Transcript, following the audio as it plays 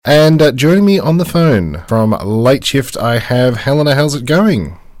And joining me on the phone from Late Shift, I have Helena. How's it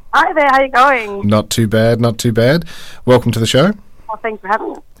going? Hi there, how are you going? Not too bad, not too bad. Welcome to the show. Well, thanks for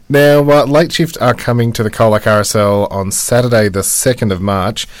having me. Now, Late Shift are coming to the Colac RSL on Saturday the 2nd of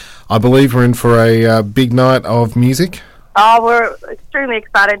March. I believe we're in for a big night of music. Oh, we're extremely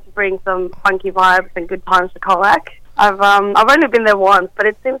excited to bring some funky vibes and good times to Colac. I've only been there once, but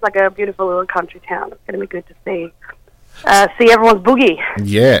it seems like a beautiful little country town. It's going to be good to see everyone's boogie.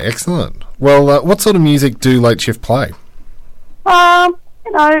 Yeah, excellent. Well, what sort of music do Late Shift play?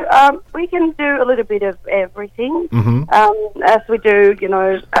 We can do a little bit of everything. Mm-hmm. As we do,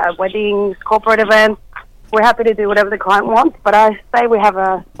 weddings, corporate events. We're happy to do whatever the client wants, but I say we have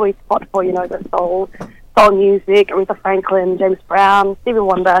a sweet spot for, the soul music, Aretha Franklin, James Brown, Stevie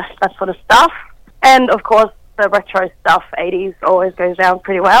Wonder, that sort of stuff. And, of course, the retro stuff, 80s, always goes down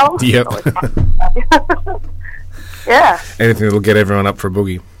pretty well. Yep. Yeah. Anything that'll get everyone up for a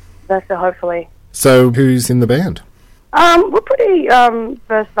boogie. That's it, hopefully. So, who's in the band? We're pretty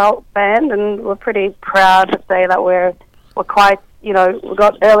versatile band, and we're pretty proud to say that we're quite, we've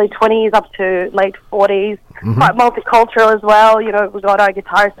got early 20s up to late 40s, quite multicultural as well. We've got our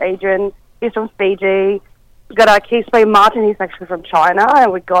guitarist Adrian, he's from Fiji. We've got our keys player Martin, he's actually from China,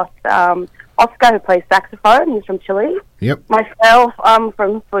 and we've got Oscar, who plays saxophone, he's from Chile. Yep. Myself, I'm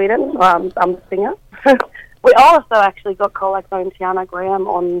from Sweden, I'm the singer. We also actually got Colac's own Tiana Graham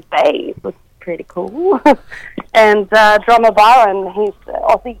on bass, which is pretty cool. And drummer Byron, he's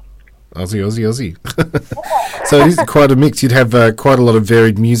Aussie. Aussie. So it is quite a mix. You'd have quite a lot of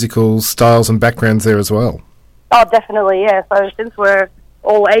varied musical styles and backgrounds there as well. Oh, definitely, yeah. So since we're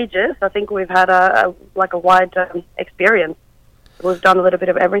all ages, I think we've had a wide experience. We've done a little bit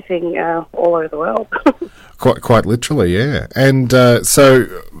of everything all over the world. Quite literally, yeah. And so,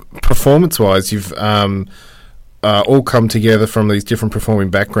 performance-wise, you've all come together from these different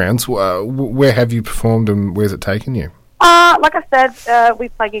performing backgrounds. Where have you performed and where's it taken you? Like I said, we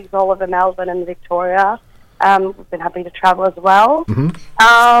play gigs all over Melbourne and Victoria. We've been happy to travel as well.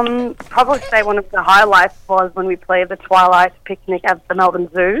 Mm-hmm. Probably say one of the highlights was when we played the Twilight Picnic at the Melbourne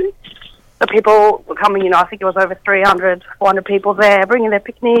Zoo. The people were coming, I think it was over 300, 400 people there, bringing their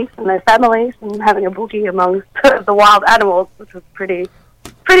picnics and their families and having a boogie amongst the wild animals, which was pretty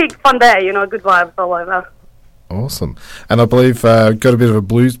fun day, good vibes all over. Awesome. And I believe got a bit of a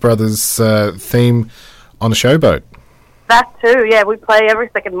Blues Brothers theme on a showboat. That too, yeah. We play every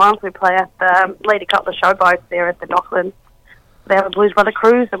second month. We play at the Lady Cutler showboat there at the Docklands. They have a Blues Brother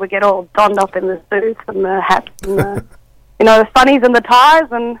cruise, and we get all donned up in the suits and the hats and the, the funnies and the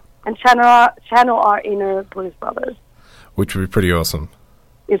ties and channel our inner Blues Brothers. Which would be pretty awesome.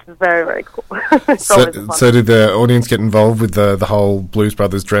 It's very, very cool. So did the audience get involved with the whole Blues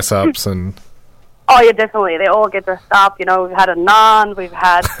Brothers dress-ups and... Oh, yeah, definitely. They all get dressed up. We've had a nun. We've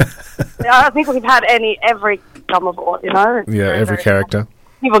had... I think we've had every drummer board, Yeah, every character. Fun.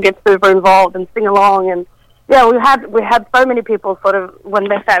 People get super involved and sing along. And, yeah, we had so many people sort of, when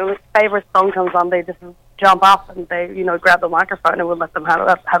their favourite song comes on, they just jump up and they, grab the microphone and we'll let them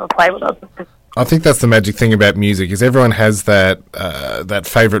have a play with us. I think that's the magic thing about music, is everyone has that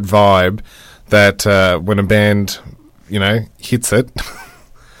favourite vibe that when a band, hits it...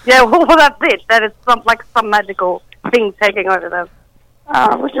 Yeah, well, that's it. That is some magical thing taking over them,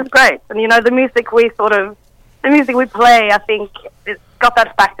 which is great. And the music we play, I think it's got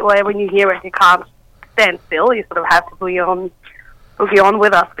that factor where when you hear it, you can't stand still. You sort of have to boogie on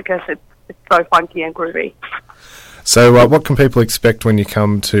with us because it's so funky and groovy. So, what can people expect when you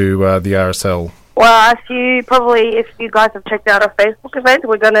come to the RSL? Well, if you guys have checked out our Facebook event,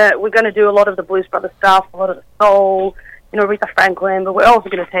 we're gonna do a lot of the Blues Brothers stuff, a lot of the soul. Aretha Franklin, but we're also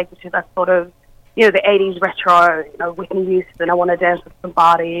going to take you to that sort of, the 80s retro, Whitney Houston, I Want to Dance with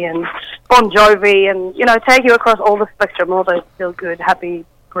Somebody, and Bon Jovi, and, take you across all the spectrum, all those feel good, happy,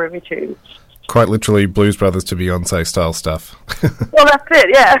 groovy tunes. Quite literally Blues Brothers to Beyonce style stuff. Well, that's it,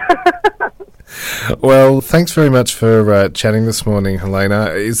 yeah. Well, thanks very much for chatting this morning,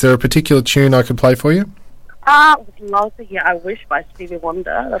 Helena. Is there a particular tune I could play for you? Would love to hear I Wish by Stevie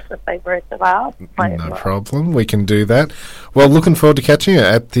Wonder. That's a favourite of ours. No problem. We can do that. Well, looking forward to catching you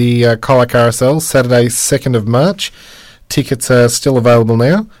at the Colac RSL, Saturday, 2nd of March. Tickets are still available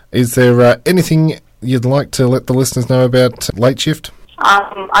now. Is there anything you'd like to let the listeners know about Late Shift?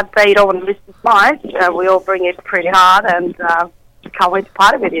 I'd say you don't want to miss this night. We all bring it pretty hard and can't wait to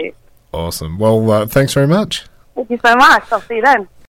party with you. Awesome. Well, thanks very much. Thank you so much. I'll see you then.